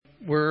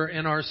We're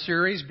in our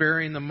series,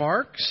 Bearing the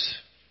Marks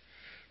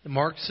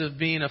of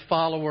being a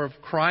follower of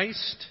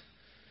Christ.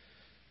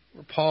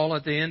 Where Paul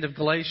at the end of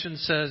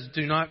Galatians says,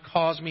 "Do not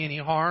cause me any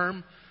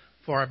harm,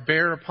 for I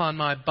bear upon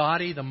my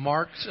body the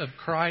marks of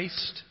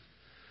Christ."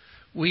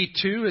 We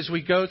too, as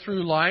we go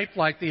through life,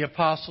 like the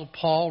Apostle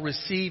Paul,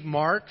 receive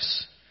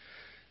marks.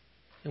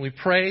 And we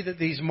pray that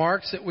these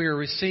marks that we are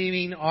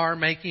receiving are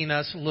making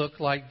us look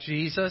like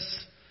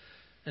Jesus.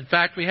 In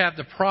fact, we have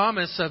the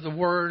promise of the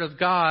Word of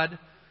God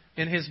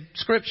in His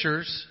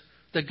Scriptures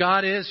that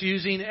God is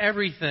using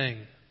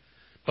everything,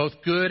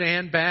 both good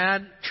and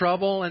bad,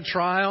 trouble and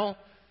trial,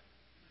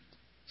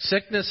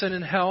 sickness and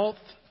in health.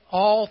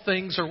 All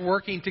things are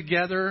working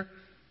together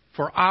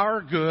for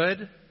our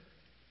good,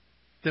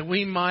 that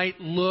we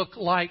might look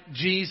like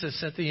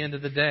Jesus at the end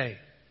of the day.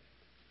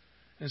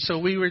 And so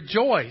we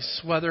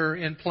rejoice, whether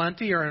in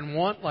plenty or in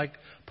want, like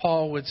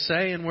Paul would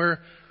say, and we're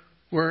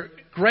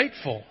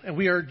grateful and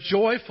we are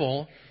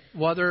joyful,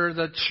 whether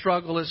the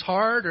struggle is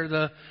hard or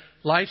the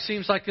life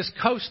seems like it's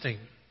coasting.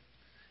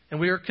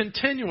 And we are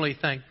continually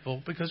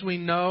thankful because we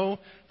know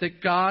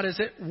that God is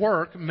at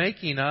work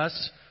making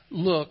us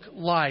look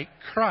like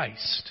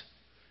Christ.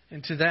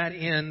 And to that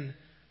end,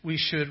 we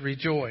should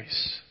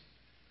rejoice.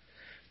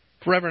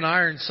 Reverend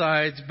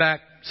Ironsides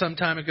back some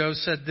time ago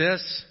said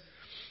this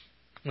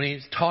when he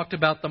talked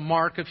about the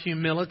mark of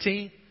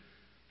humility,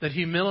 that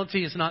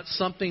humility is not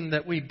something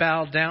that we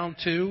bow down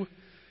to.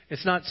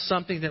 It's not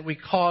something that we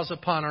cause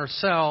upon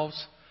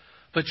ourselves.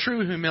 But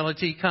true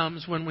humility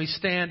comes when we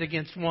stand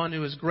against one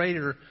who is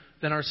greater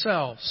than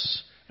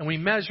ourselves. And we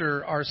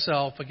measure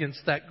ourselves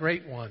against that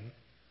great one.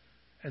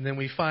 And then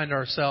we find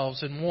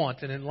ourselves in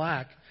want and in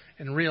lack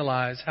and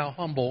realize how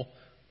humble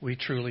we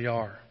truly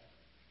are.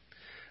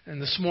 And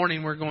this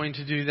morning we're going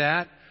to do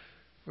that.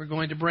 We're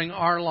going to bring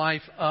our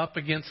life up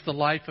against the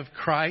life of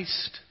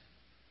Christ.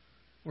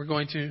 We're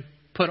going to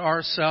put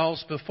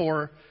ourselves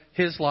before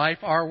His life,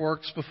 our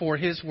works before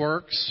His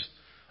works,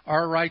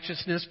 our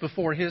righteousness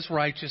before His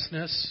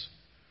righteousness,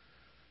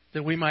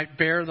 that we might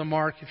bear the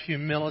mark of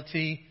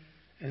humility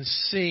and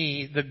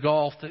see the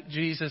gulf that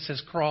Jesus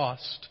has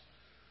crossed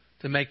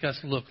to make us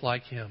look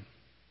like Him.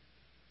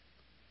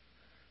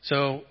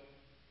 So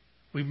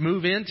we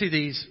move into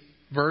these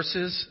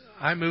verses.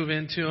 I move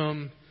into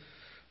them,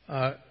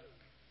 as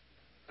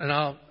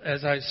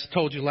I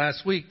told you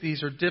last week,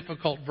 these are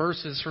difficult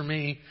verses for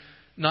me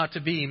not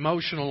to be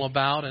emotional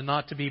about and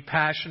not to be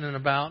passionate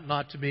about,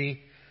 not to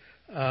be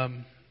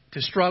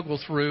to struggle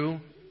through,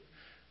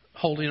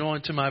 holding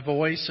on to my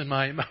voice and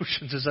my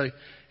emotions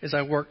as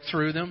I work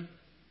through them.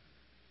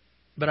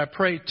 But I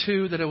pray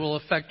too that it will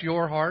affect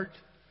your heart.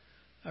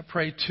 I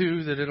pray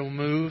too that it'll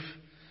move,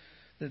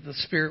 that the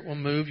Spirit will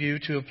move you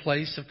to a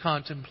place of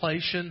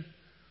contemplation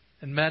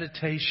and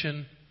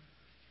meditation,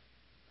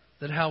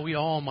 that how we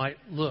all might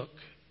look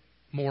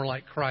more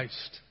like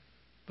Christ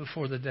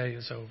before the day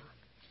is over.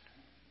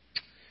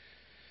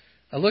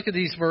 I look at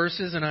these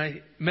verses and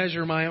I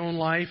measure my own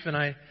life and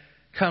I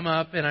come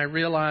up and I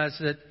realize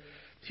that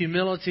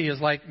humility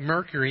is like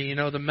mercury, you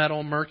know, the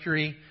metal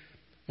mercury.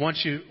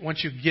 Once you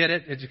get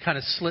it, it just kind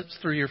of slips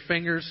through your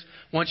fingers.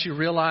 Once you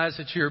realize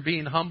that you're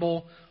being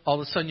humble, all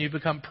of a sudden you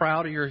become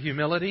proud of your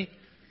humility.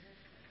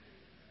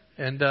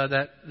 And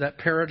that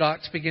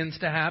paradox begins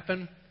to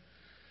happen.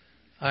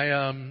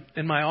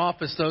 In my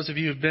office, those of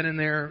you who've been in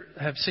there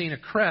have seen a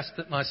crest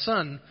that my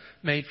son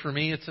made for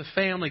me. It's a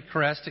family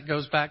crest. It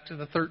goes back to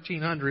the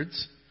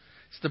 1300s.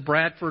 It's the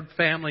Bradford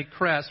family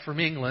crest from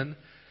England.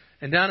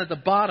 And down at the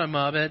bottom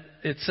of it,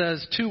 it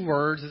says two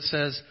words. It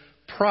says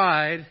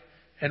pride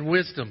and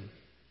wisdom.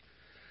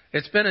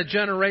 It's been a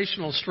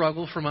generational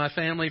struggle for my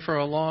family for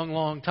a long,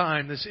 long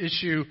time, this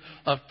issue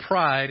of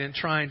pride and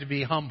trying to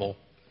be humble.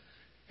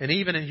 And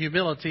even in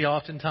humility,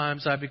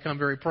 oftentimes I become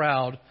very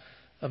proud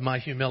of my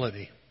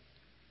humility.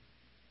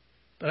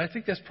 But I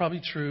think that's probably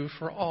true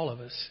for all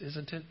of us,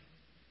 isn't it?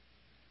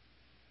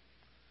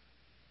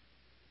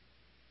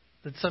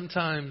 That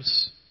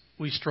sometimes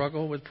we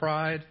struggle with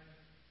pride.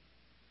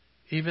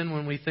 Even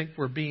when we think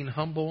we're being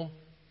humble,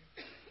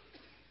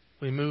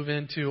 we move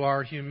into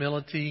our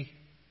humility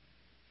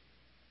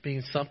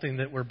being something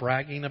that we're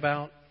bragging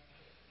about,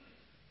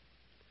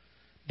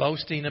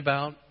 boasting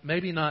about,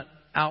 maybe not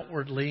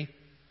outwardly,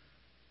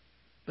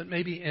 but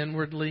maybe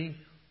inwardly.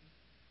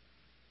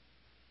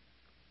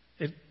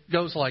 It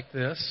goes like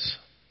this.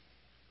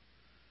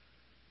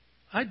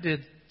 I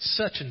did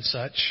such and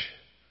such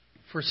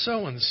for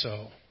so and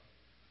so,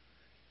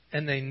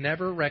 and they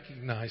never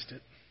recognized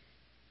it.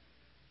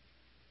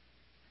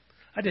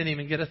 I didn't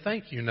even get a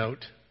thank you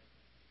note.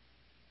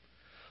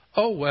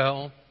 Oh,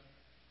 well,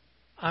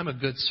 I'm a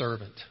good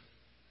servant.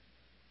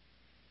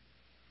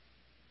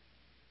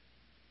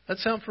 That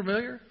sound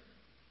familiar?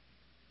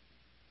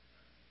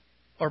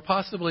 Or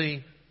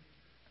possibly,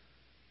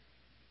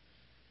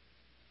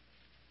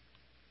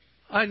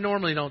 I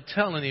normally don't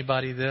tell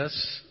anybody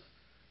this.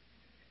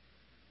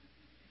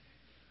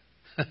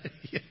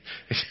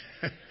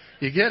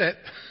 You get it.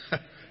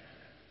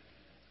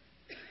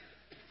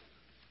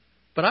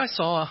 But I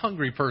saw a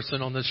hungry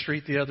person on the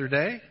street the other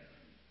day.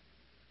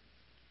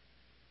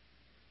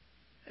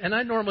 And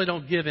I normally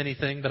don't give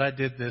anything, but I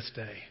did this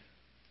day.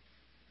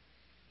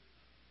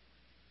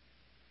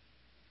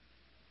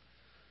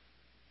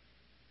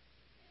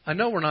 I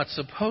know we're not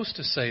supposed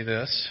to say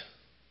this,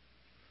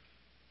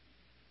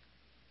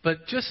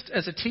 but just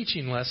as a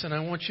teaching lesson,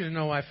 I want you to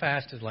know I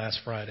fasted last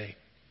Friday.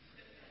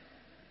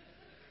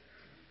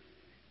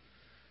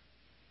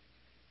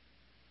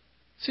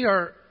 See,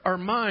 our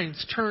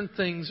minds turn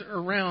things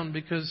around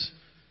because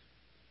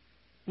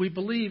we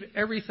believe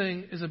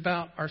everything is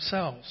about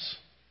ourselves.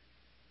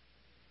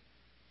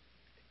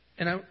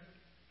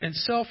 And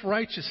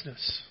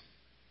self-righteousness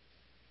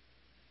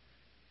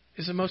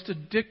is the most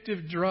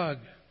addictive drug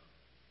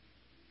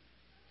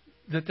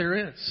that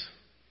there is.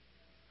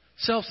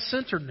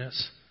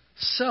 Self-centeredness,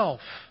 self,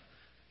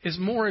 is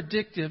more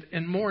addictive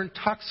and more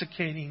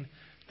intoxicating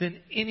than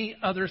any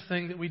other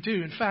thing that we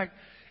do. In fact,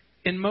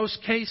 in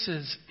most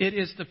cases, it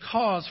is the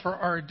cause for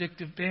our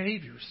addictive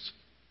behaviors.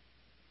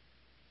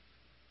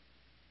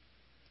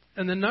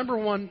 And the number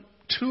one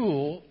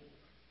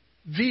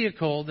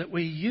vehicle that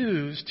we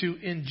use to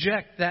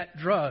inject that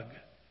drug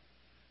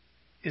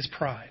is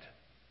pride.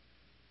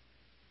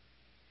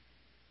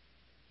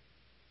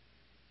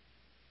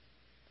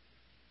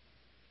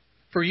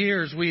 For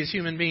years, we as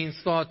human beings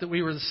thought that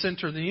we were the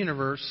center of the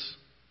universe.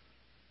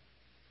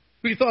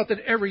 We thought that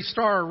every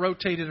star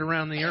rotated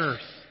around the earth.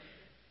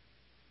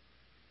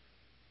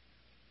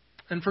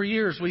 And for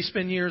years, we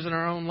spend years in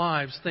our own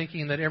lives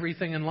thinking that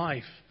everything in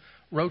life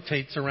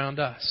rotates around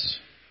us.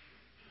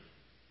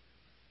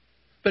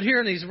 But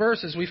here in these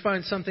verses, we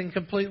find something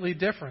completely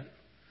different.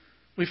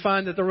 We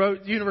find that the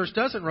universe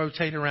doesn't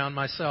rotate around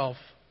myself,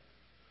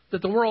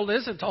 that the world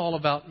isn't all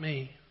about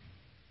me,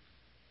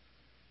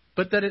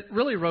 but that it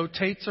really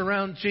rotates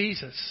around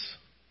Jesus,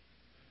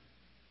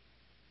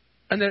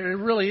 and that it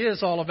really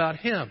is all about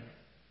Him.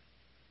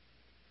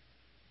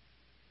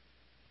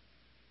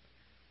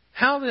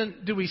 How then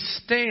do we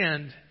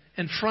stand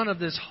in front of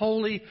this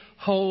holy,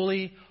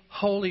 holy,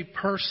 holy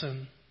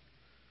person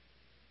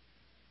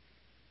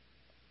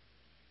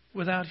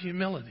without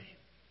humility?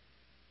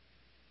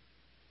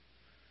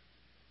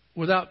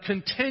 Without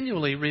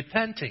continually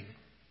repenting?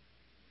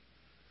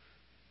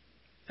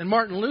 And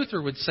Martin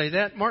Luther would say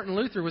that. Martin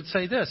Luther would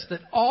say this,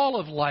 that all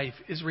of life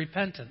is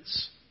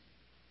repentance.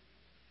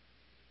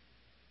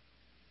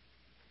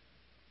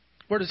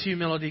 Where does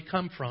humility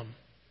come from?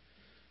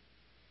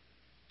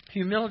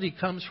 Humility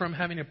comes from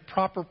having a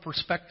proper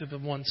perspective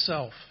of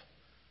oneself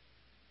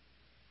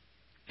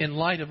in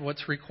light of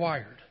what's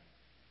required.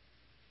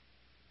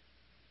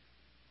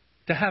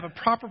 To have a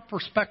proper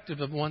perspective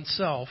of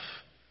oneself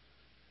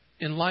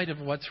in light of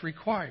what's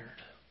required.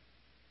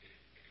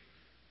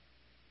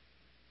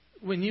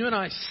 When you and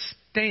I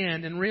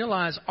stand and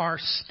realize our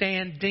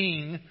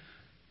standing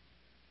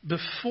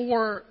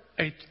before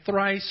a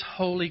thrice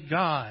holy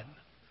God,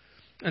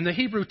 and the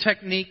Hebrew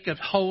technique of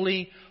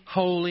holy,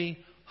 holy,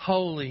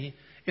 holy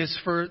is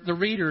for the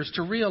readers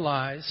to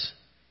realize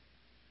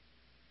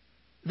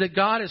that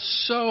God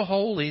is so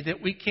holy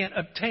that we can't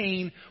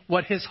obtain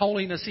what His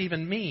holiness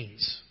even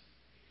means.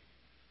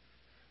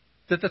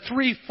 That the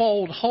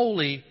threefold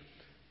holy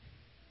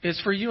is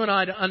for you and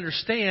I to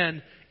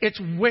understand it's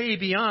way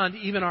beyond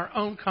even our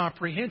own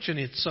comprehension.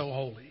 It's so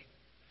holy.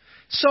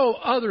 So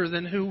other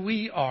than who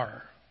we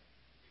are.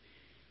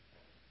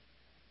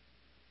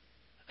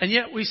 And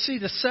yet we see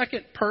the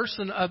second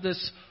person of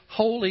this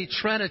Holy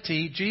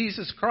Trinity,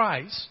 Jesus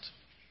Christ,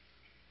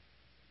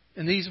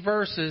 in these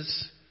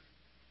verses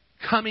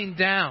coming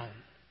down,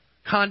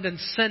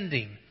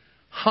 condescending,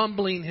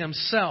 humbling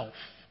Himself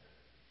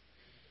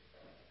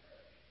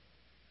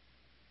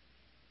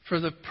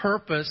for the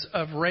purpose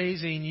of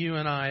raising you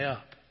and I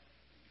up.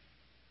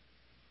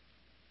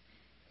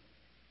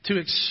 To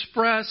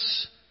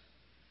express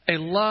a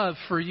love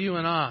for you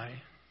and I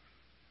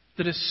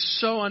that is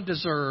so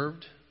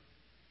undeserved,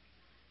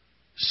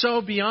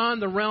 so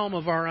beyond the realm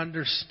of our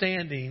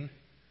understanding,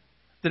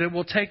 that it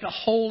will take a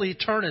whole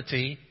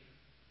eternity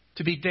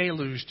to be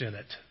deluged in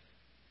it.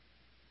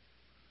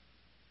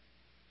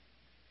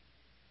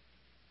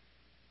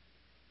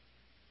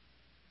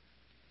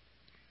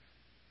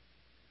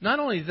 Not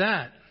only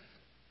that,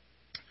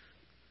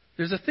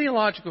 there's a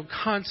theological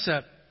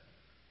concept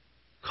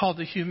called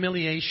the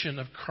humiliation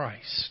of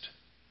Christ.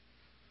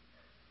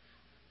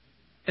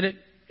 And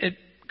it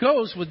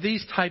goes with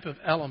these type of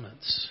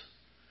elements.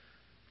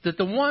 That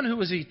the one who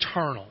was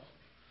eternal,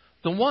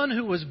 the one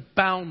who was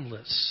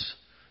boundless,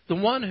 the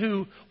one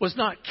who was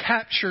not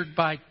captured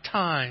by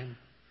time,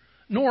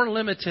 nor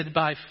limited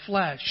by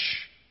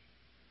flesh,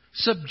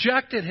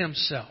 subjected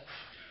Himself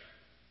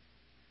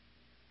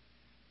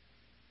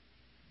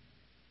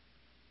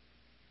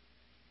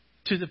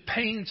to the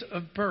pains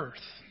of birth,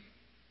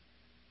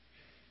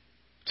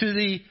 to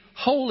the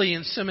holy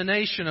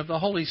insemination of the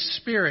Holy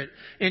Spirit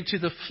into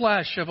the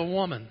flesh of a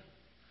woman,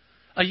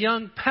 a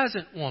young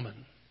peasant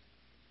woman,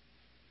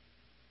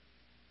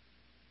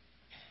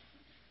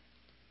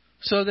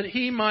 so that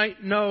He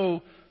might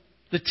know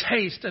the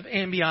taste of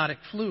amniotic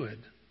fluid,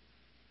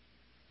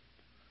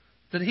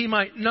 that He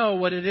might know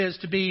what it is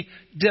to be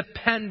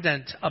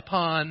dependent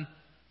upon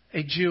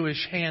a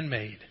Jewish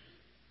handmaid.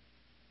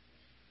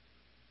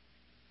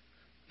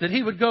 That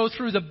he would go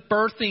through the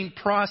birthing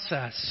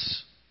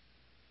process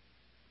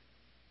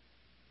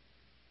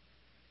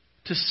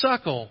to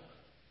suckle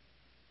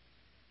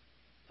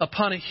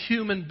upon a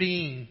human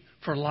being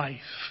for life.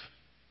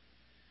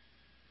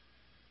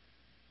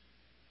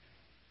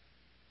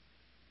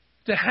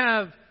 To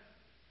have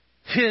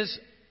his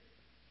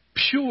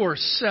pure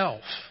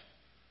self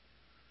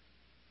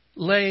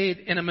laid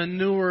in a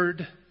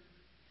manured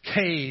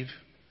cave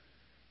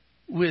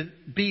with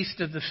beasts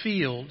of the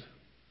field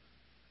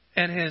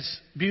and his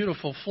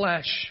beautiful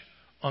flesh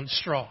on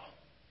straw.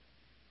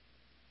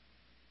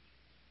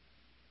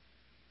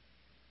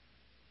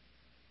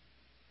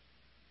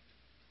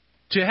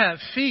 To have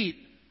feet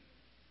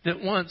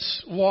that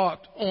once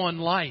walked on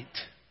light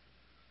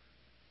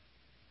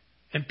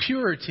and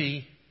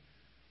purity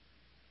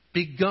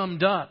be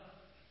gummed up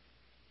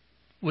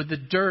with the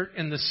dirt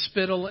and the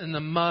spittle and the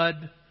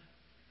mud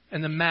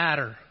and the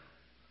matter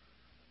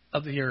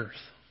of the earth.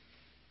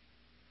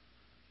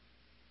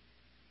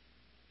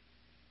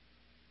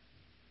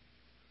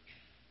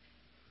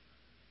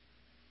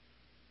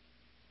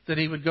 That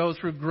he would go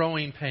through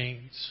growing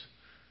pains.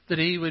 That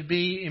he would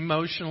be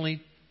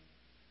emotionally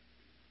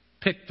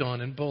picked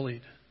on and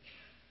bullied.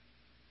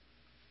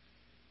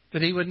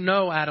 That he would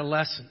know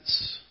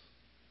adolescence.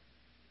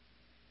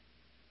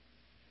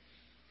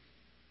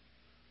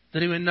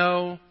 That he would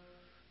know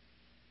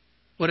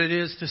what it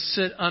is to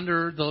sit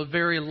under the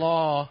very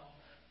law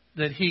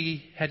that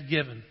he had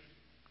given.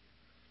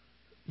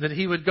 That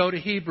he would go to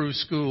Hebrew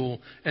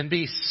school and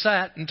be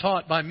sat and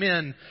taught by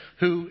men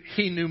who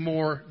he knew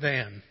more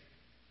than.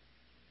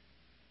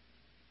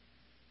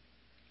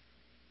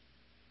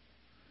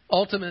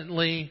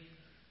 Ultimately,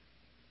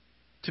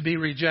 to be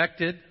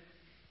rejected,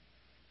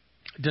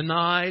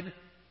 denied,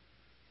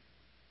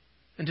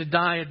 and to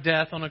die a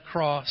death on a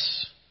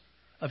cross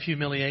of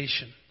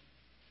humiliation.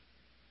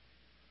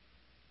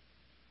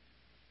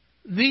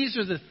 These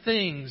are the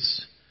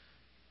things,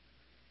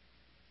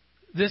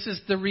 this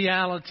is the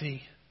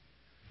reality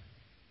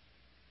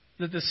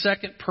that the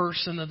second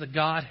person of the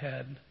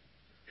Godhead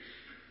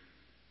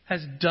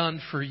has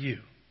done for you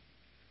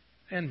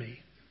and me.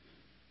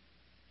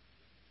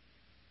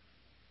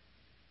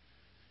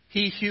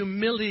 He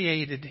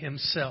humiliated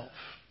himself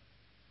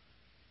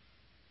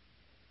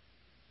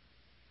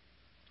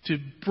to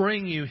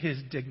bring you his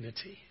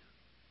dignity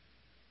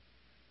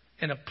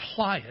and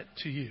apply it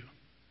to you.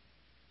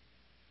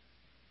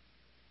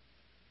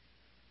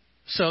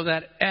 So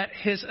that at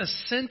his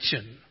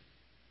ascension,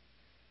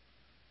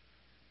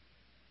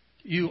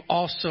 you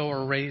also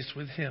are raised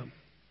with him.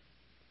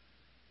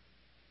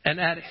 And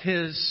at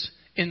his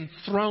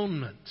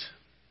enthronement,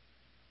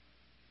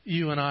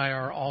 you and I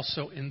are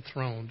also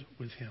enthroned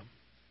with him.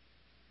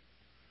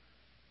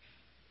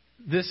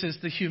 This is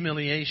the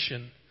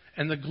humiliation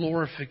and the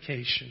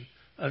glorification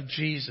of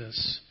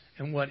Jesus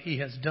and what he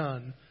has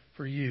done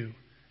for you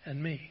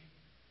and me.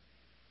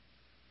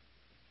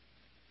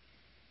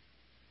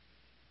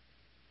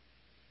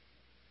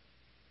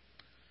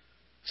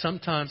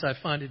 Sometimes I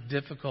find it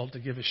difficult to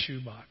give a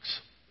shoebox.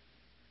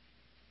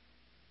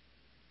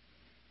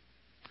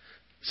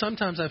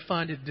 Sometimes I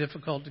find it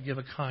difficult to give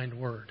a kind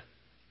word.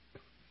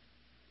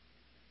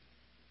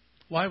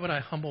 Why would I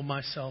humble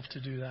myself to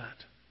do that?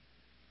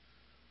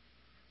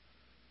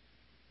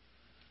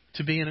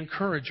 To be an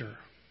encourager.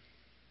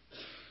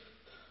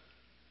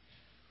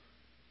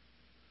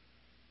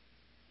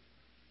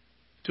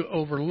 To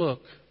overlook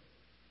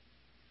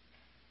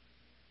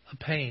a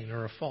pain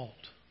or a fault.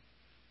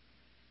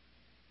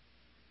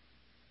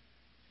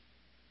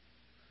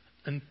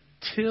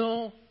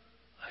 Until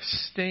I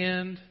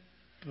stand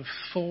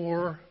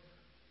before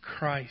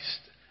Christ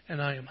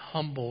and I am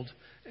humbled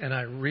and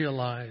I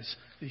realize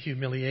the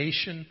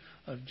humiliation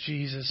of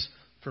Jesus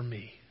for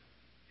me.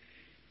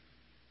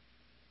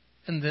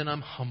 And then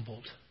I'm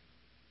humbled.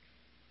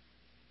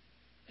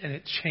 And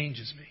it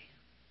changes me.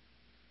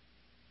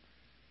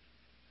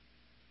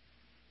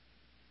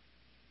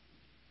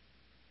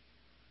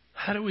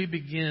 How do we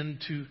begin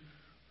to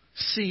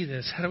see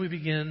this? How do we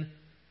begin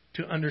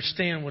to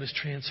understand what has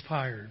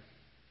transpired?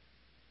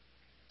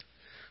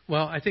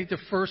 Well, I think the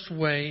first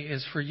way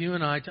is for you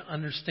and I to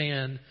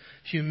understand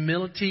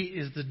humility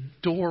is the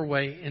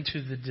doorway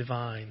into the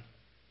divine.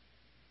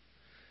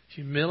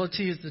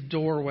 Humility is the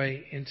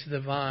doorway into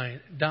the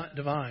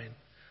divine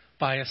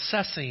by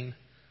assessing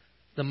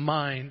the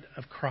mind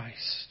of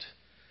Christ.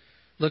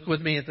 Look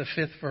with me at the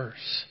 5th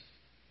verse.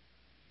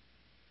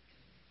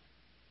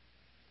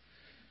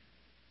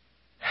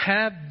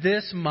 Have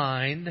this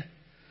mind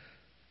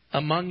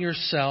among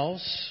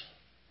yourselves,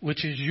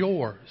 which is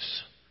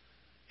yours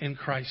in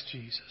Christ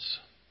Jesus.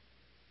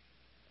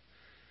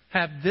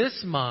 Have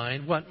this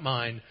mind. What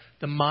mind?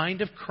 The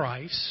mind of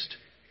Christ.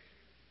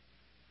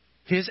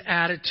 His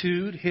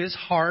attitude, his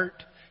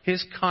heart,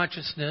 his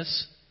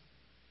consciousness.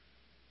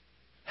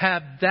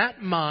 Have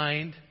that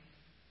mind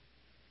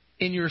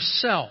in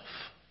yourself.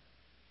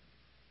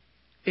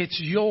 It's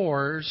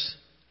yours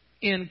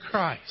in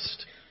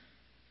Christ.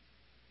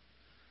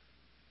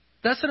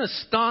 That's an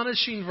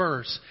astonishing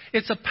verse.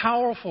 It's a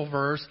powerful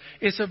verse.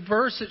 It's a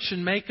verse that should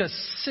make us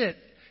sit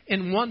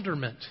in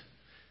wonderment.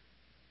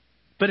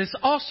 But it's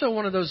also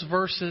one of those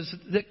verses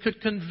that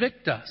could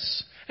convict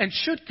us and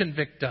should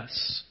convict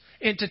us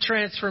into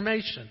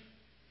transformation.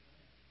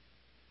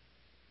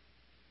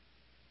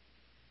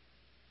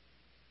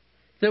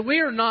 That we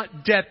are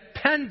not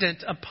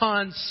dependent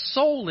upon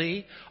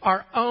solely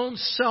our own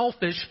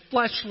selfish,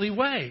 fleshly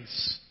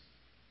ways.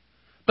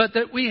 But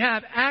that we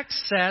have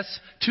access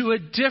to a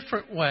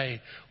different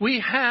way. We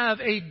have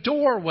a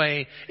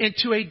doorway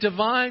into a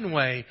divine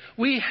way.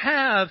 We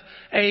have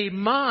a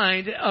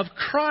mind of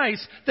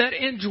Christ that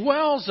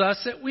indwells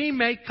us that we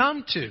may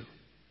come to.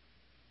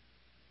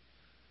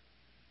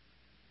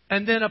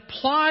 And then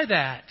apply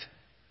that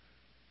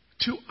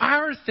to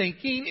our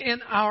thinking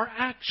and our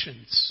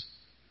actions.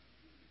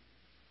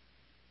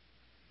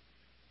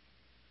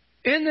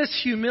 In this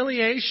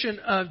humiliation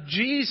of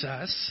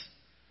Jesus,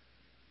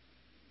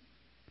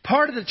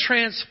 part of the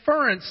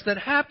transference that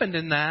happened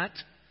in that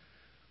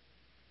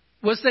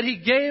was that He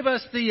gave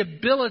us the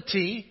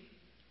ability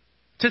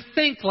to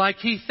think like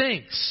He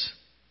thinks.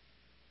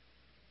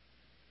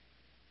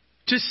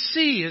 To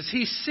see as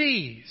He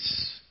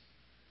sees.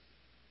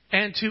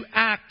 And to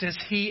act as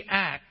He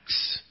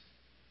acts.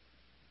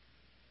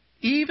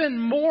 Even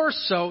more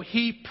so,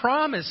 He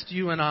promised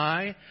you and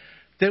I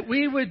that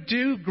we would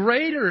do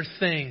greater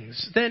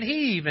things than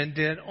He even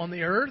did on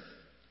the earth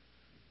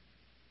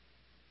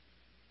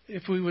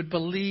if we would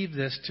believe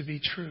this to be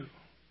true.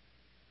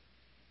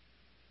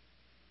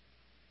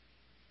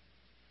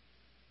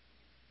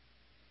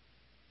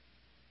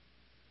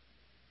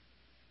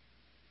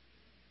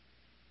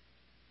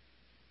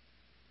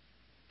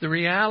 The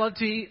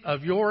reality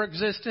of your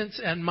existence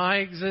and my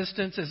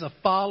existence as a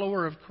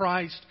follower of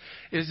Christ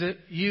is that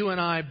you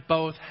and I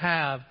both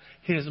have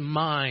His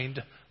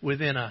mind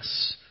within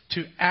us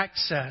to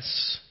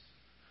access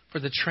for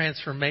the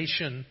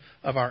transformation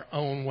of our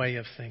own way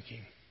of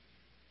thinking.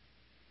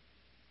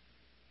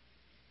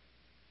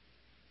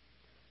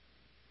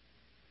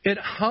 It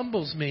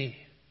humbles me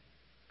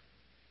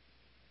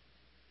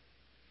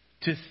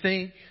to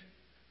think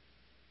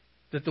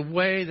that the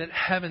way that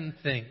heaven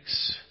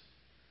thinks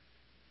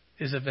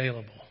is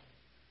available.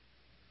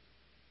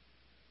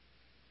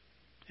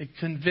 It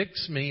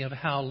convicts me of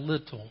how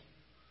little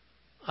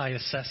I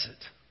assess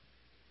it.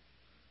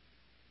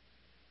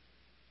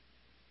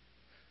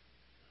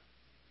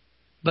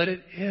 But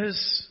it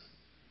is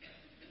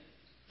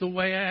the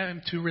way I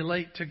am to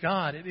relate to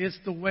God. It is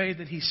the way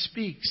that He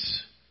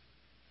speaks.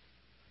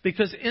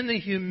 Because in the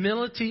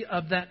humility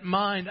of that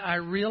mind, I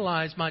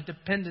realize my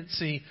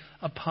dependency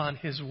upon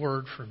His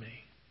Word for me.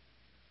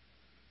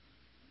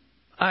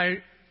 I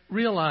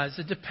realize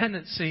the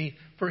dependency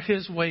for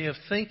His way of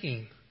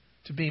thinking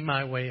to be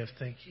my way of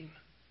thinking.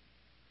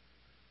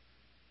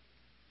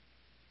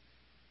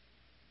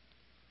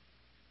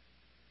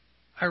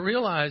 I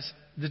realize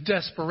the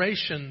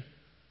desperation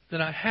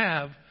that I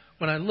have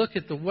when I look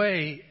at the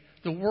way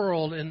the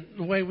world and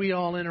the way we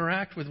all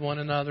interact with one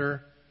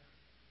another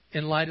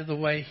in light of the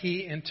way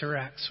He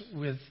interacts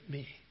with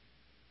me.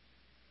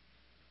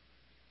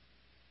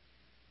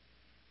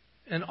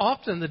 And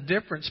often the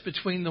difference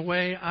between the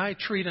way I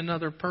treat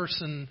another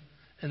person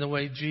and the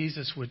way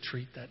Jesus would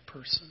treat that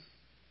person.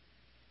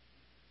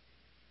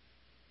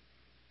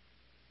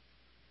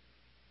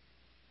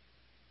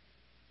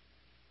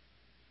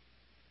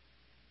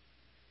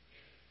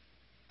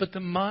 But the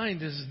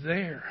mind is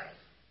there.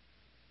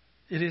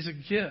 It is a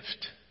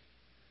gift.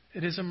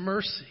 It is a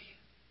mercy.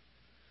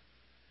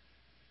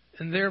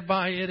 And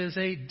thereby it is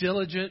a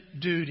diligent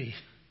duty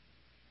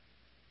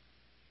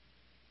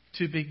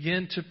to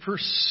begin to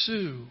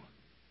pursue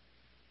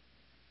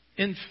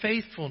in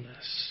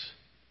faithfulness.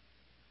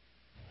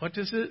 What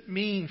does it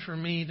mean for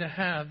me to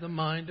have the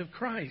mind of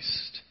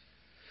Christ?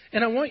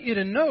 And I want you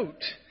to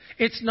note,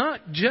 it's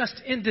not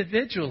just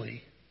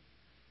individually.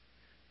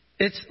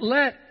 It's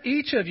let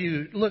each of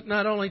you look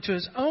not only to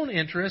his own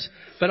interests,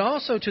 but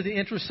also to the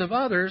interests of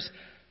others.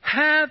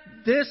 Have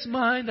this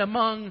mind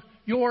among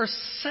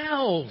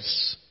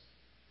yourselves.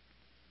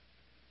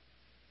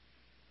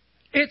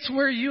 It's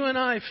where you and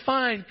I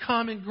find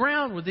common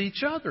ground with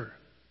each other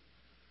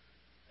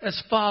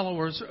as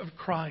followers of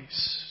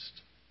Christ.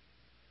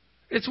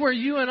 It's where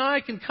you and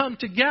I can come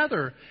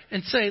together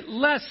and say,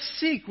 let's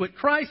seek what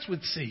Christ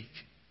would seek.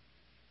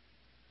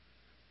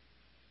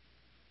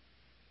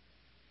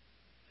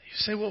 You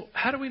say, well,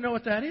 how do we know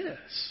what that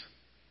is?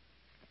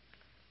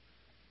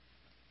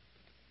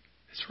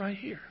 It's right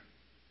here.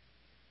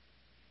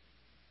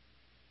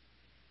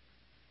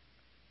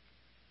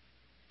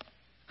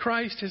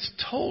 Christ has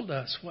told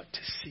us what to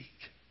seek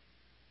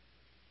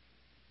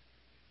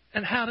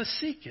and how to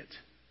seek it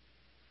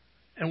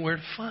and where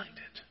to find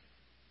it.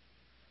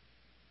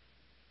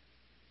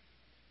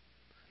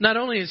 Not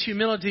only is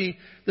humility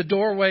the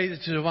doorway to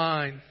the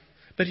divine,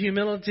 but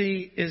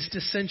humility is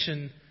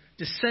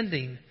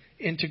descending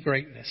into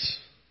greatness.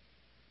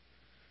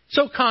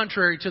 So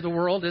contrary to the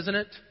world, isn't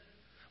it?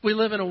 We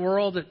live in a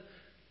world that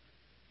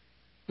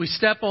We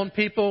step on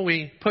people.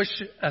 We push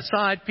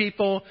aside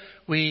people.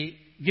 We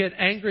get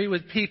angry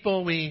with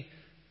people. We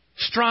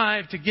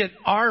strive to get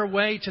our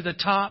way to the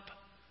top,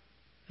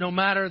 no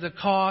matter the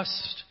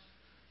cost.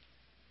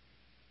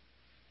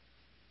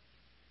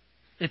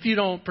 If you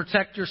don't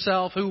protect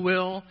yourself, who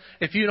will?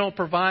 If you don't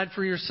provide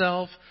for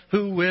yourself,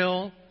 who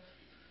will?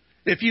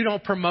 If you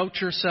don't promote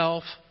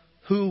yourself,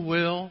 who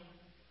will?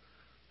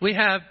 We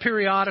have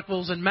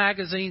periodicals and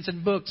magazines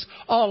and books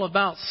all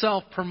about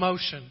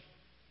self-promotion,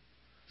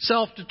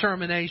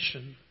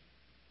 self-determination,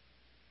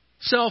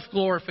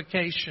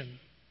 self-glorification,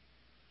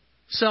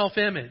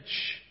 self-image,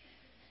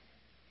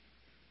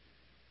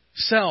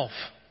 self.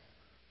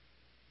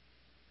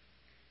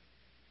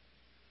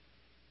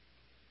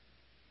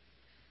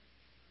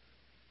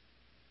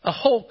 A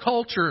whole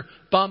culture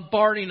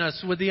bombarding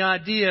us with the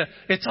idea,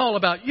 it's all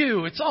about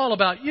you, it's all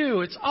about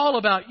you, it's all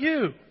about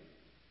you.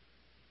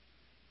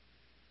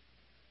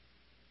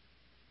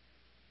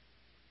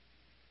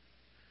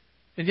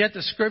 And yet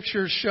the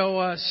Scriptures show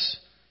us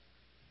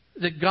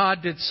that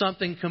God did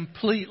something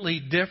completely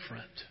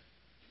different.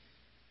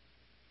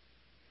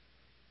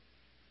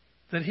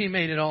 That He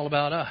made it all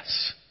about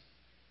us.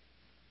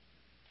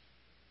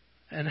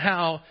 And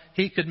how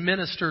He could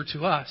minister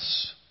to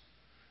us.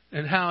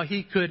 And how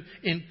He could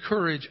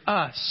encourage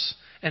us.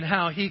 And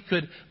how He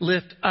could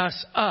lift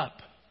us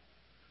up.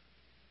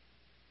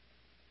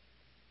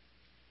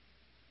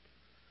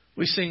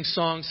 We sing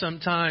songs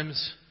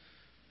sometimes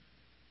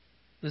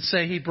that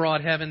say He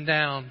brought heaven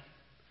down.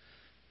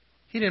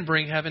 He didn't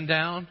bring heaven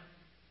down.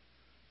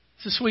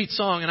 It's a sweet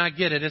song, and I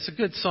get it. It's a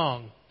good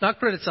song. Not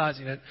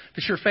criticizing it. If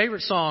it's your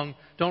favorite song,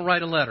 don't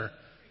write a letter.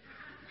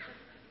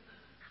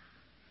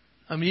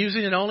 I'm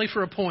using it only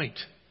for a point.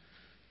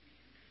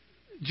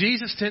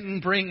 Jesus didn't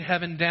bring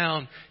heaven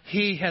down.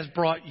 He has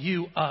brought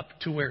you up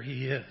to where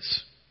He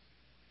is.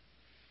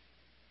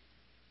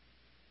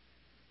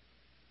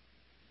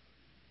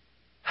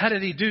 How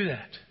did He do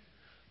that?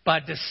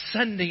 By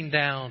descending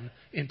down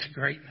into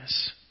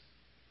greatness.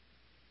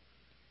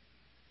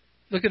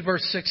 Look at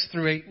verse 6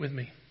 through 8 with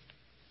me.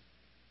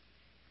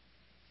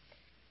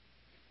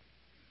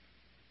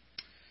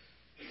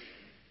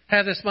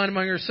 Have this mind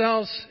among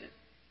yourselves,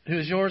 who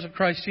is yours of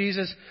Christ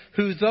Jesus,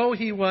 who though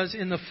He was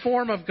in the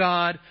form of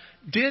God,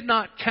 did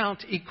not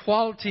count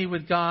equality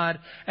with God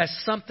as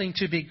something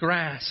to be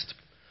grasped,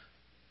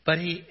 but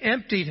He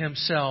emptied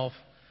Himself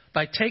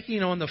by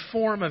taking on the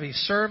form of a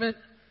servant,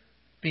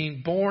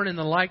 being born in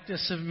the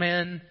likeness of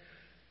men,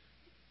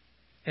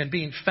 and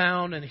being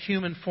found in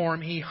human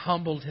form, He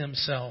humbled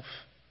Himself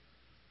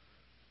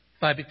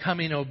by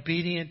becoming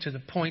obedient to the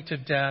point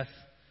of death,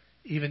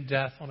 even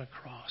death on a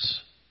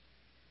cross.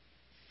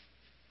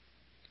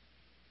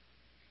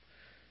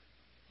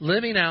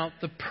 Living out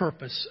the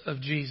purpose of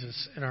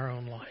Jesus in our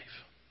own life.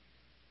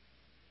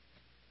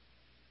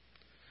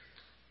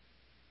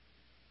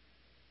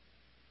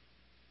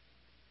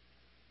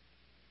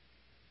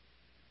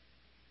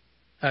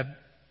 I've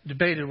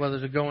debated whether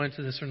to go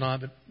into this or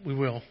not, but we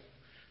will.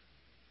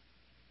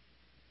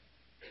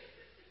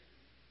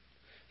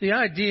 The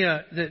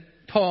idea that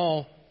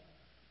Paul,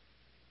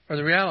 or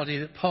the reality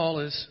that Paul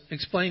is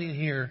explaining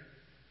here,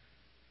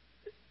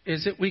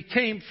 is that we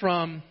came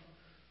from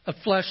a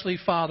fleshly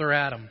father,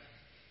 Adam,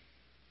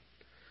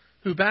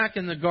 who back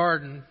in the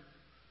garden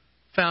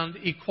found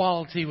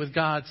equality with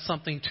God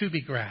something to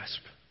be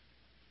grasped.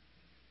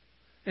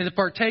 In the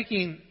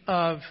partaking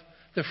of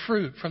the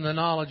fruit from the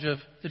knowledge of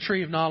the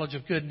tree of knowledge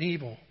of good and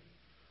evil,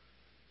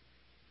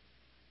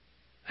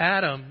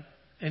 Adam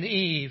and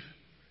Eve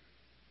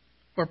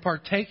were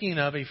partaking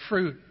of a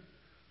fruit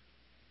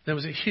that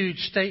was a huge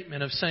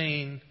statement of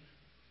saying,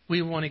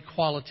 we want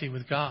equality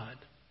with God.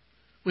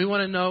 We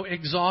want to know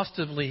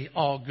exhaustively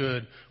all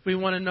good. We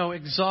want to know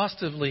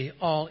exhaustively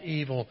all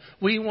evil.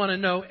 We want to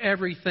know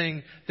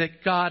everything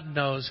that God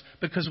knows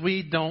because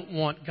we don't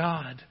want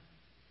God.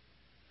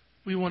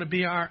 We want to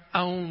be our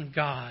own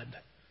God.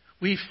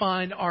 We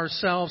find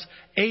ourselves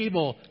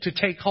able to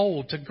take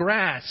hold, to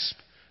grasp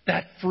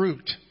that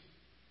fruit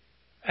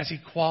as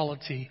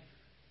equality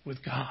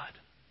with God.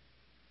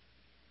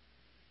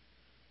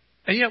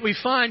 And yet we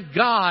find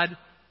God,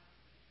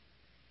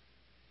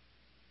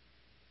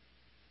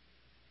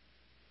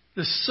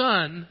 the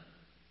Son,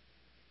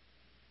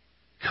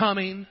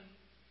 coming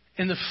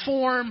in the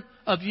form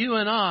of you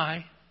and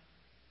I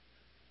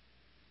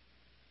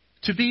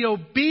to be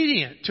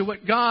obedient to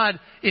what God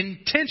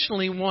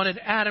intentionally wanted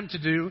Adam to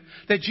do.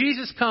 That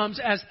Jesus comes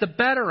as the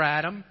better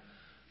Adam,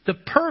 the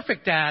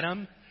perfect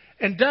Adam,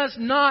 and does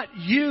not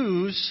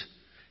use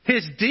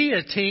His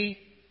deity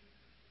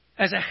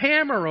as a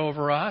hammer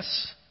over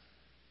us,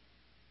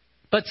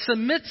 but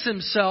submits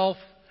Himself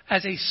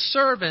as a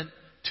servant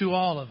to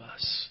all of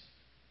us.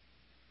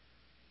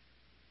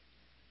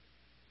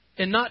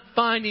 In not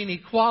finding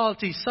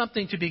equality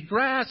something to be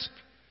grasped,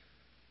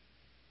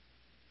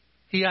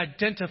 He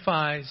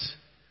identifies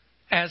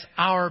as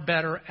our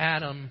better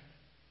Adam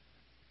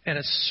and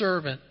a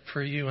servant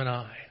for you and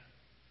I.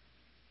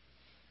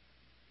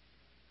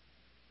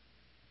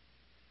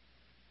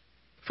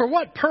 For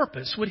what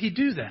purpose would He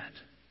do that?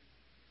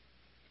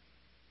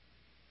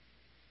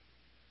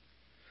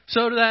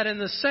 So that in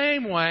the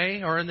same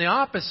way, or in the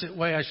opposite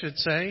way, I should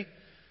say,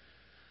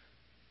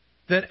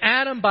 that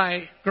Adam,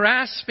 by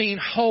grasping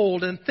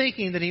hold and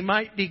thinking that he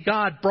might be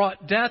God,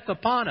 brought death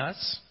upon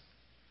us,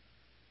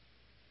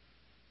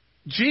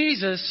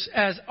 Jesus,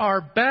 as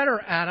our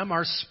better Adam,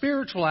 our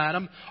spiritual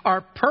Adam,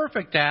 our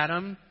perfect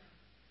Adam,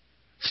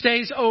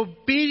 stays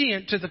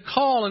obedient to the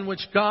call in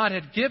which God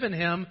had given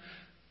him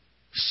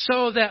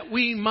so that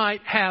we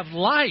might have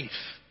life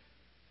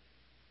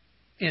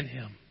in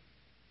him.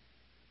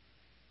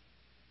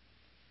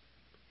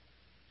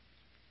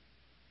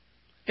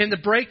 In the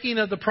breaking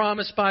of the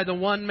promise by the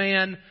one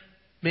man,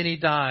 many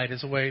died,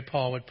 is the way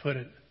Paul would put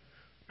it.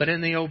 But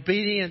in the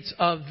obedience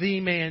of the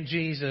man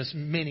Jesus,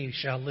 many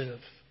shall live.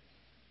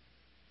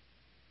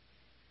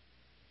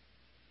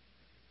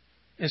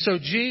 And so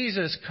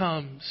Jesus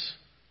comes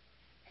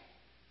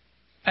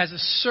as a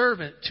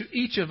servant to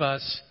each of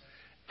us.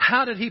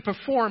 How did he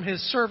perform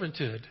his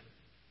servanthood?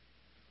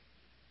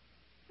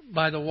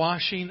 By the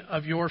washing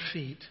of your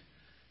feet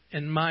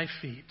and my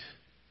feet.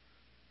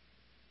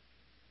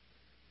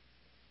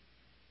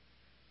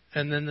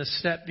 And then the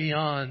step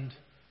beyond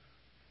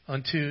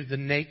unto the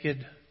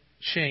naked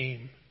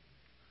shame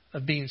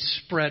of being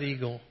spread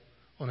eagle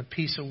on a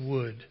piece of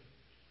wood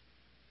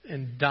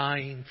and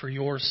dying for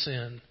your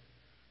sin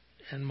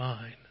and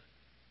mine.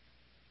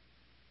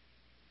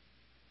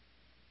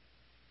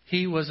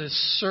 He was a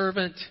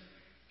servant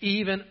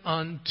even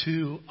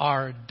unto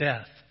our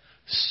death,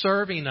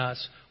 serving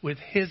us with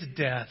his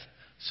death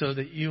so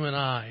that you and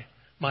I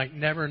might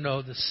never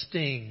know the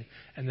sting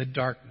and the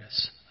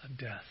darkness of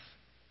death.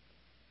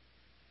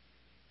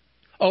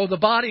 Oh, the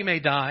body may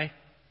die,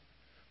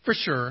 for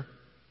sure.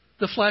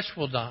 The flesh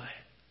will die.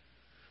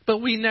 But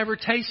we never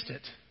taste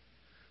it.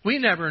 We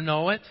never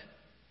know it.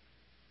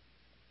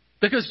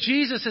 Because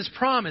Jesus has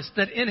promised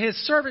that in his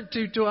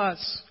servitude to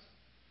us,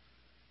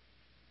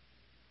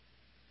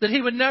 that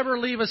he would never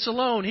leave us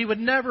alone. He would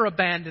never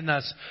abandon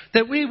us.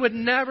 That we would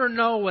never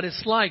know what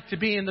it's like to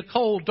be in the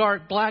cold,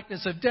 dark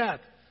blackness of death.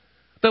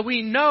 But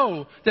we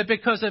know that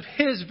because of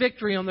his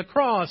victory on the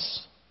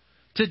cross,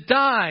 to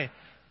die,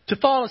 to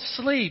fall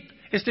asleep,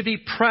 is to be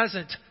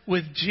present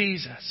with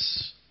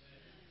Jesus.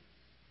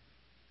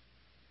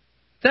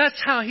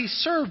 That's how he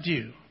served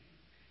you.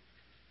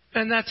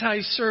 And that's how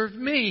he served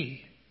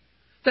me.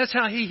 That's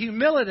how he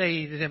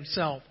humiliated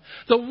himself.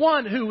 The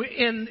one who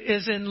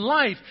is in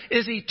life,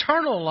 is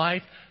eternal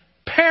life,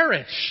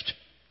 perished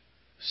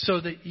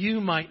so that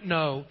you might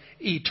know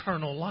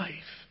eternal life.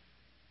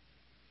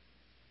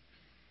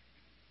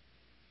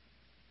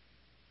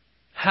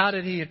 How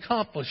did he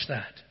accomplish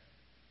that?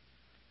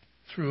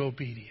 Through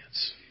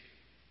obedience.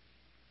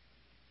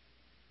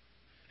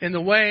 In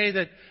the way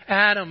that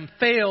Adam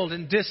failed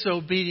in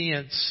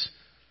disobedience,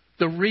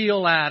 the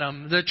real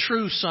Adam, the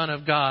true Son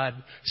of God,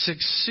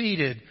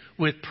 succeeded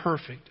with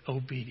perfect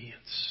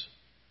obedience.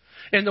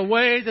 In the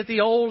way that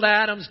the old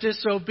Adam's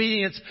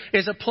disobedience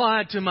is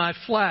applied to my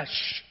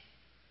flesh,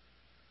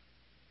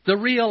 the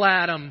real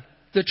Adam,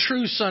 the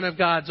true Son of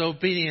God's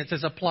obedience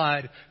is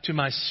applied to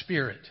my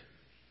spirit.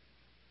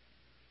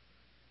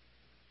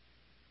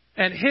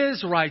 And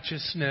his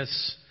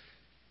righteousness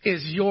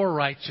is your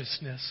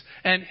righteousness.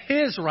 And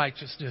his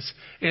righteousness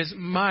is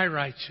my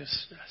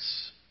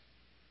righteousness.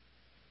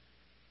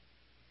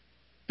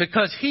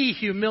 Because he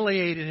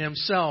humiliated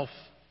himself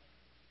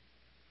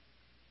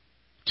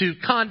to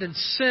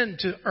condescend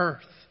to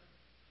earth,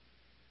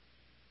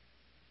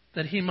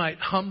 that he might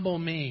humble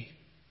me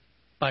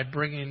by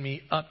bringing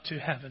me up to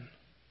heaven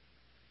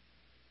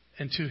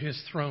and to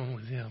his throne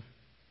with him.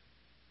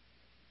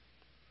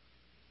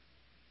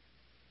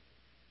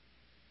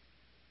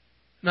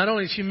 Not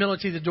only is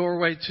humility the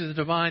doorway to the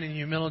divine and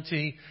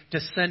humility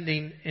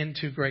descending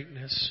into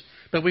greatness,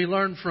 but we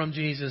learn from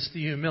Jesus the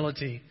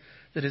humility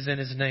that is in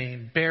his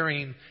name,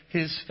 bearing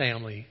his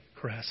family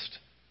crest.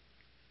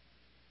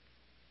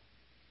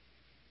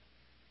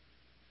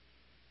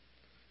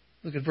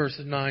 Look at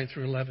verses 9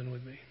 through 11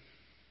 with me.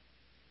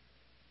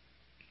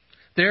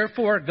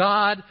 Therefore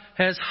God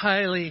has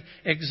highly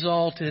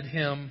exalted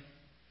him,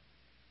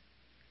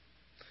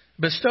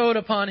 bestowed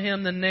upon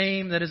him the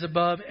name that is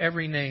above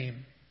every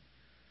name,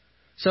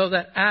 so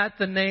that at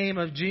the name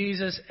of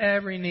Jesus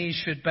every knee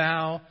should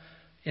bow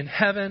in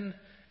heaven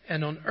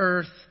and on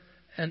earth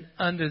and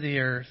under the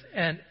earth,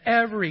 and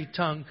every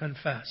tongue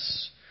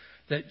confess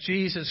that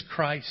Jesus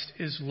Christ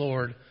is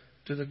Lord,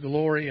 to the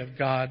glory of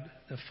God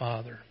the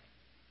Father.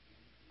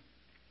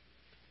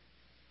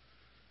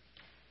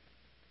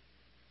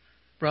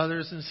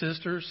 Brothers and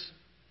sisters,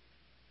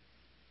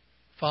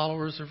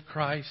 followers of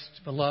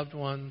Christ, beloved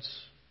ones,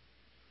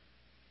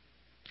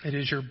 it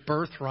is your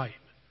birthright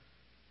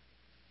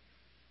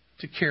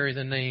to carry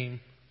the name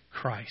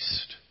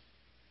Christ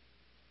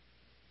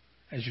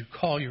as you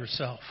call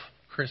yourself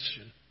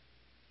Christian.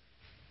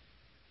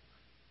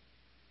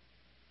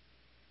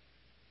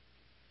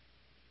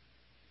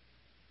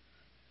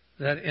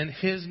 That in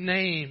his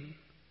name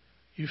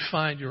you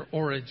find your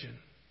origin.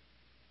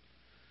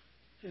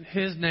 In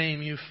his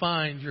name you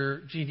find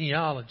your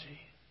genealogy.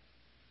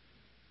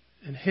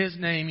 In his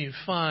name you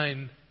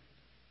find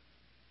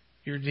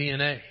your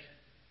DNA.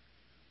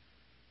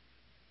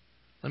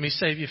 Let me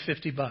save you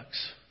 $50.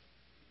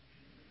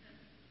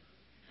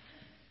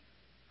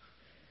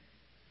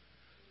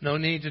 No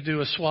need to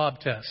do a swab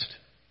test.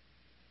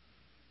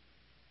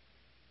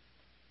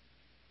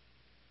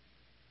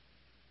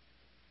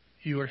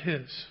 You are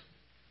His.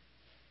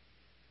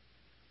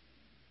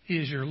 He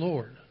is your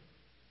Lord.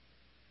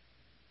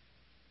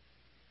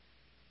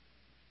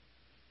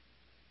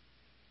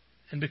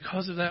 And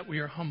because of that, we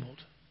are humbled.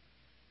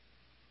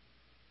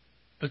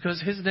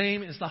 Because His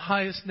name is the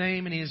highest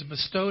name, and He has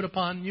bestowed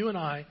upon you and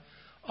I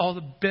all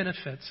the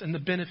benefits and the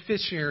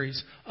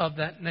beneficiaries of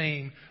that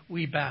name,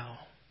 we bow.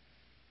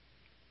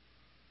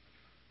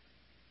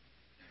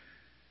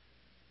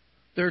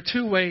 There are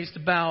two ways to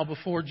bow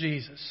before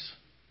Jesus.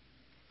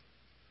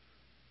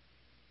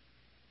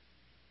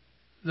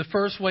 The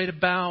first way to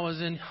bow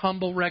is in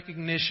humble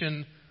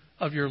recognition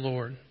of your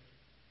Lord,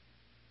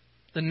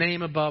 the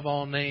name above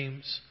all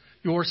names,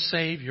 your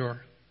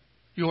Savior,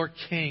 your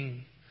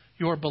King,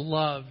 your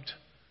beloved,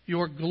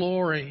 your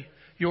glory,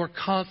 your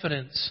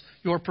confidence,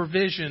 your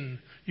provision,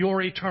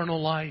 your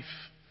eternal life.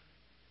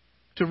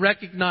 To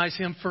recognize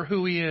Him for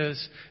who He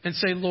is and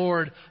say,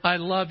 Lord, I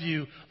love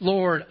You.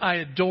 Lord, I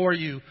adore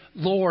You.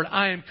 Lord,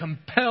 I am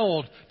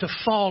compelled to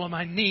fall on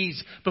my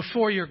knees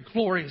before Your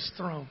glorious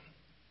throne.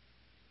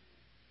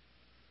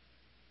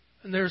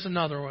 And there's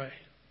another way.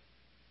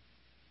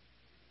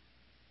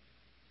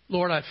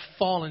 Lord, I've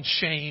fallen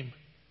shame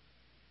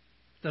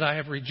that I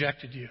have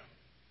rejected You.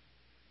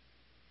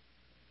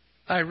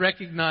 I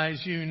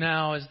recognize You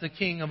now as the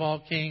King of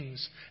all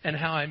kings and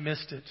how I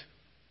missed it.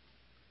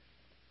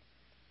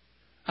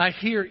 I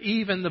hear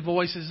even the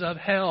voices of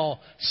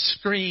hell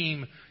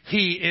scream,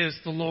 He is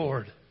the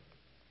Lord.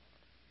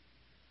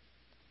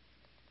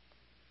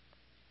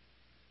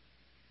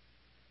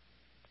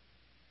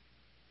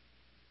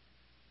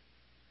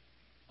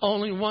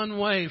 Only one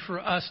way for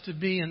us to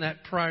be in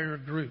that prior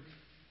group.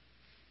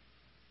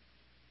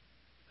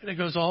 And it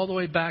goes all the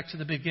way back to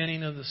the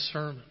beginning of the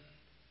sermon.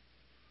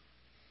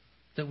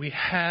 That we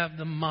have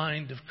the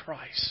mind of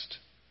Christ.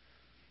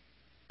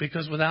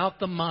 Because without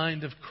the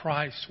mind of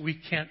Christ, we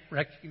can't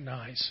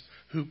recognize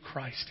who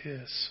Christ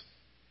is.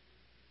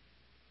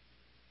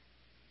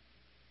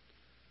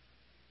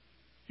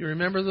 You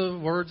remember the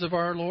words of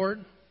our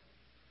Lord?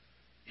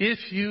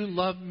 If you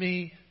love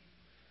me,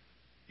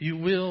 you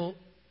will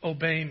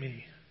obey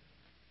me.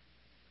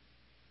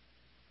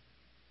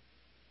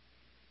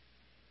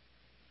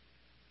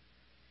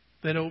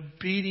 That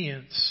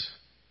obedience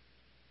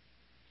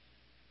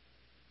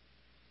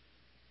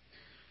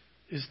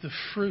is the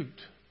fruit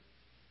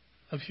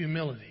of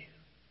humility.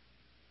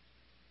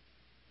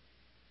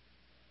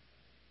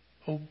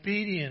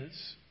 Obedience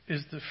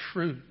is the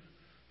fruit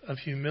of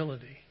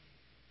humility.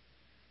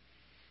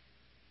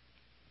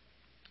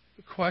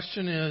 The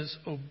question is,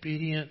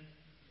 obedient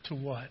to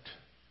what?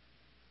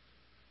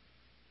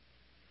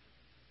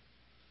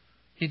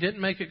 He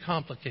didn't make it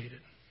complicated.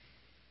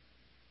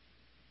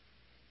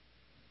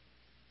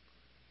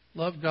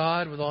 Love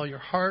God with all your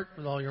heart,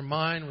 with all your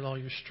mind, with all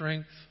your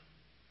strength.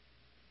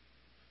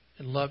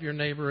 And love your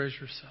neighbor as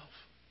yourself.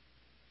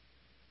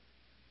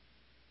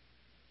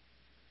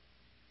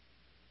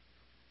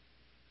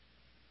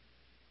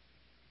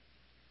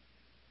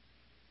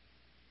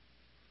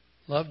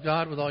 Love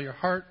God with all your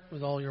heart,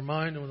 with all your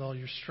mind, and with all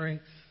your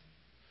strength.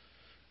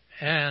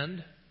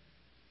 And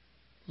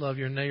love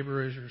your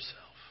neighbor as yourself.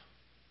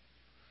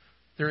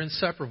 They're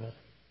inseparable.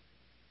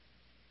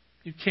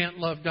 You can't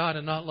love God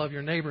and not love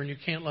your neighbor, and you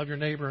can't love your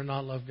neighbor and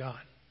not love God.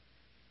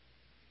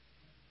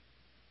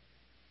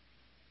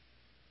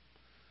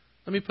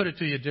 Let me put it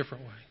to you a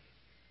different way.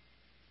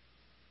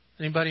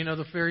 Anybody know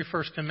the very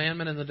first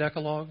commandment in the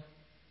Decalogue?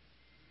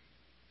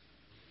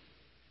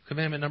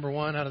 Commandment number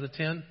 1 out of the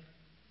 10?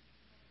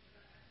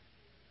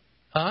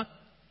 Huh?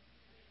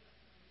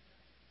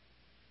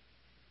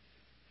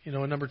 You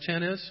know what number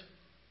 10 is?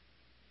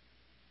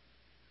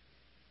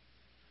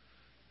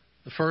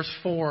 The first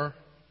 4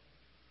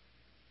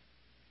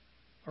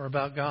 are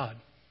about God.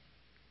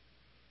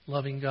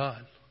 Loving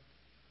God.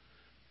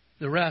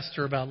 The rest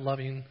are about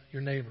loving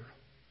your neighbor.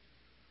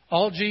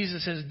 All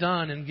Jesus has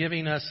done in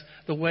giving us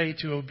the way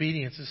to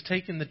obedience is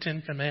taken the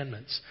 10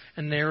 commandments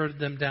and narrowed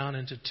them down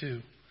into 2,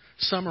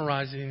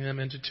 summarizing them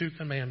into 2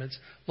 commandments.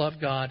 Love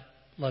God,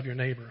 love your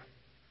neighbor.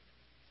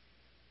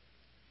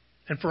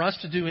 And for us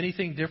to do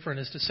anything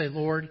different is to say,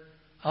 Lord,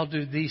 I'll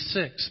do these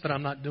 6, but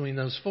I'm not doing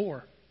those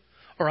 4.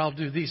 Or I'll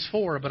do these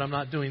 4, but I'm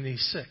not doing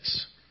these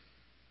 6.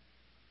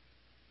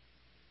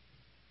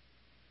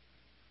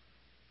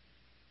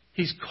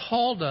 He's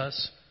called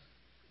us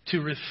to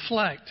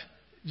reflect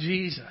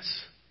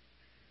Jesus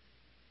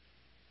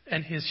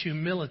and His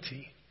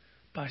humility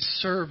by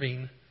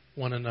serving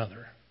one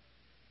another.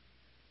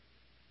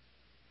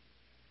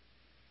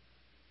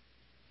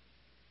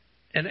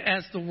 And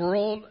as the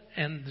world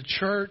and the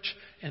church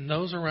and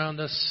those around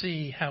us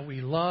see how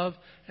we love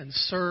and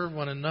serve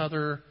one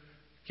another,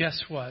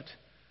 guess what?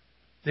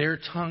 Their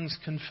tongues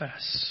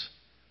confess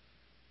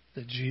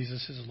that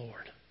Jesus is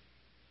Lord.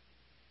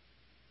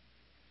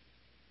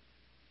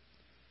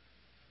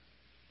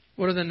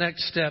 What are the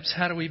next steps?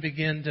 How do we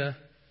begin to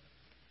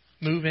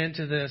move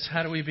into this?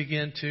 How do we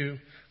begin to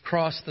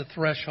cross the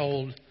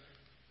threshold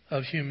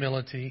of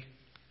humility?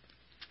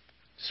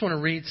 Just want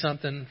to read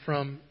something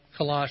from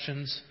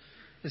Colossians.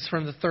 It's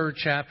from the 3rd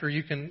chapter.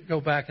 You can go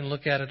back and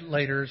look at it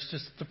later. It's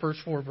just the first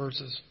 4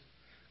 verses.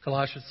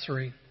 Colossians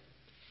 3.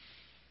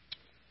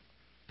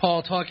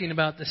 Paul talking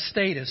about the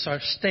status, our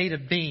state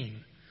of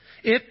being.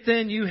 If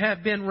then you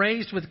have been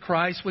raised with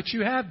Christ, which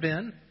you have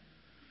been,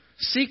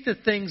 seek the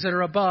things that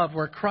are above,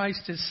 where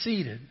Christ is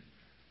seated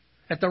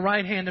at the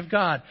right hand of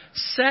God.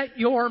 Set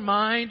your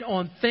mind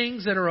on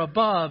things that are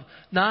above,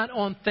 not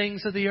on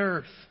things of the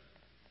earth.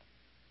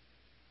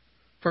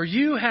 For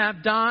you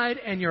have died,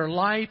 and your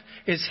life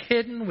is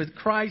hidden with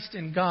Christ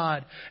in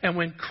God. And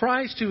when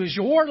Christ, who is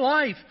your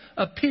life,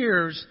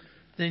 appears,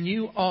 then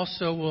you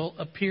also will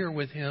appear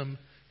with Him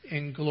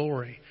in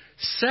glory.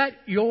 Set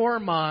your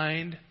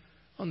mind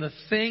on the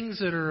things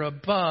that are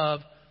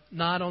above,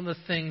 not on the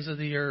things of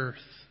the earth.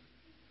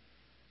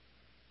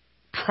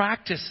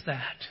 Practice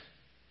that.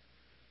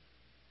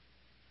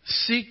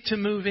 Seek to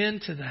move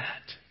into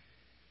that.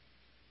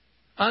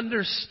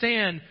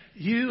 Understand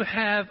you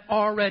have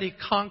already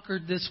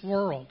conquered this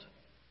world.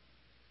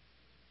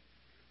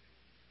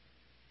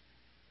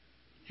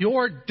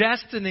 Your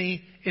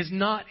destiny is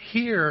not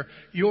here.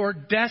 Your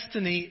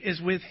destiny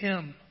is with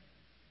Him.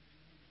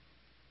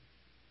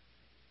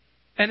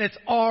 And it's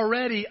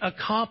already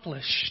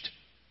accomplished.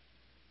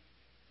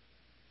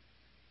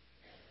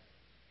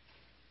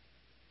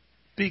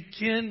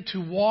 Begin to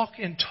walk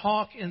and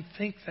talk and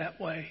think that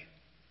way.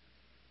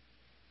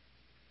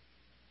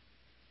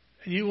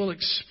 And you will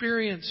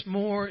experience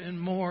more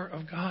and more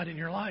of God in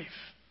your life.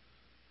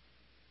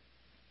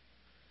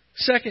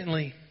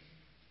 Secondly,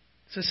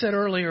 as I said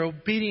earlier,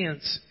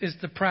 obedience is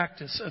the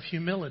practice of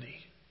humility.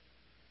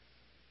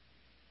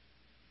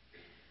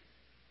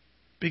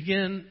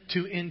 Begin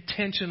to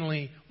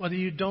intentionally, whether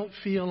you don't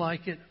feel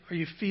like it or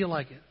you feel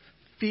like it.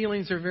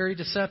 Feelings are very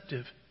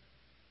deceptive.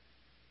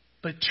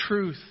 But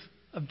truth,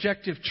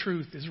 objective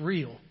truth, is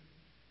real.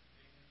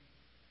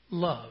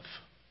 Love.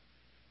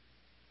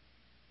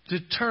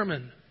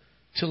 Determine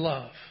to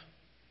love.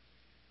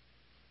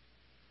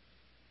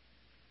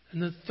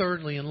 And then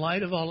thirdly, in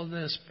light of all of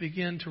this,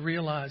 begin to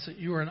realize that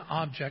you are an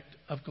object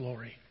of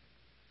glory.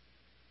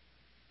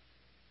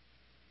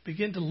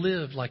 Begin to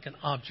live like an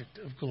object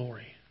of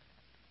glory.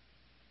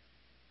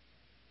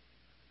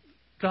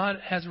 God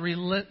has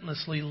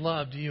relentlessly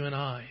loved you and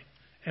I,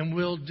 and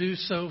will do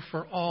so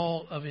for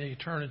all of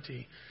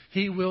eternity.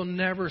 He will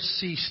never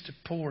cease to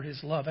pour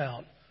His love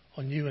out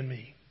on you and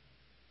me.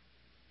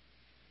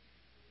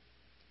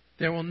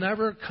 There will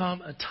never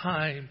come a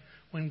time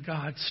when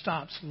God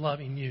stops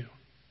loving you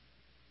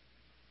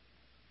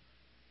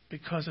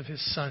because of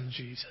His Son,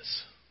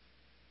 Jesus.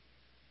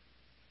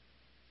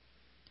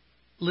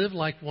 Live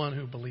like one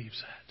who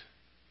believes that.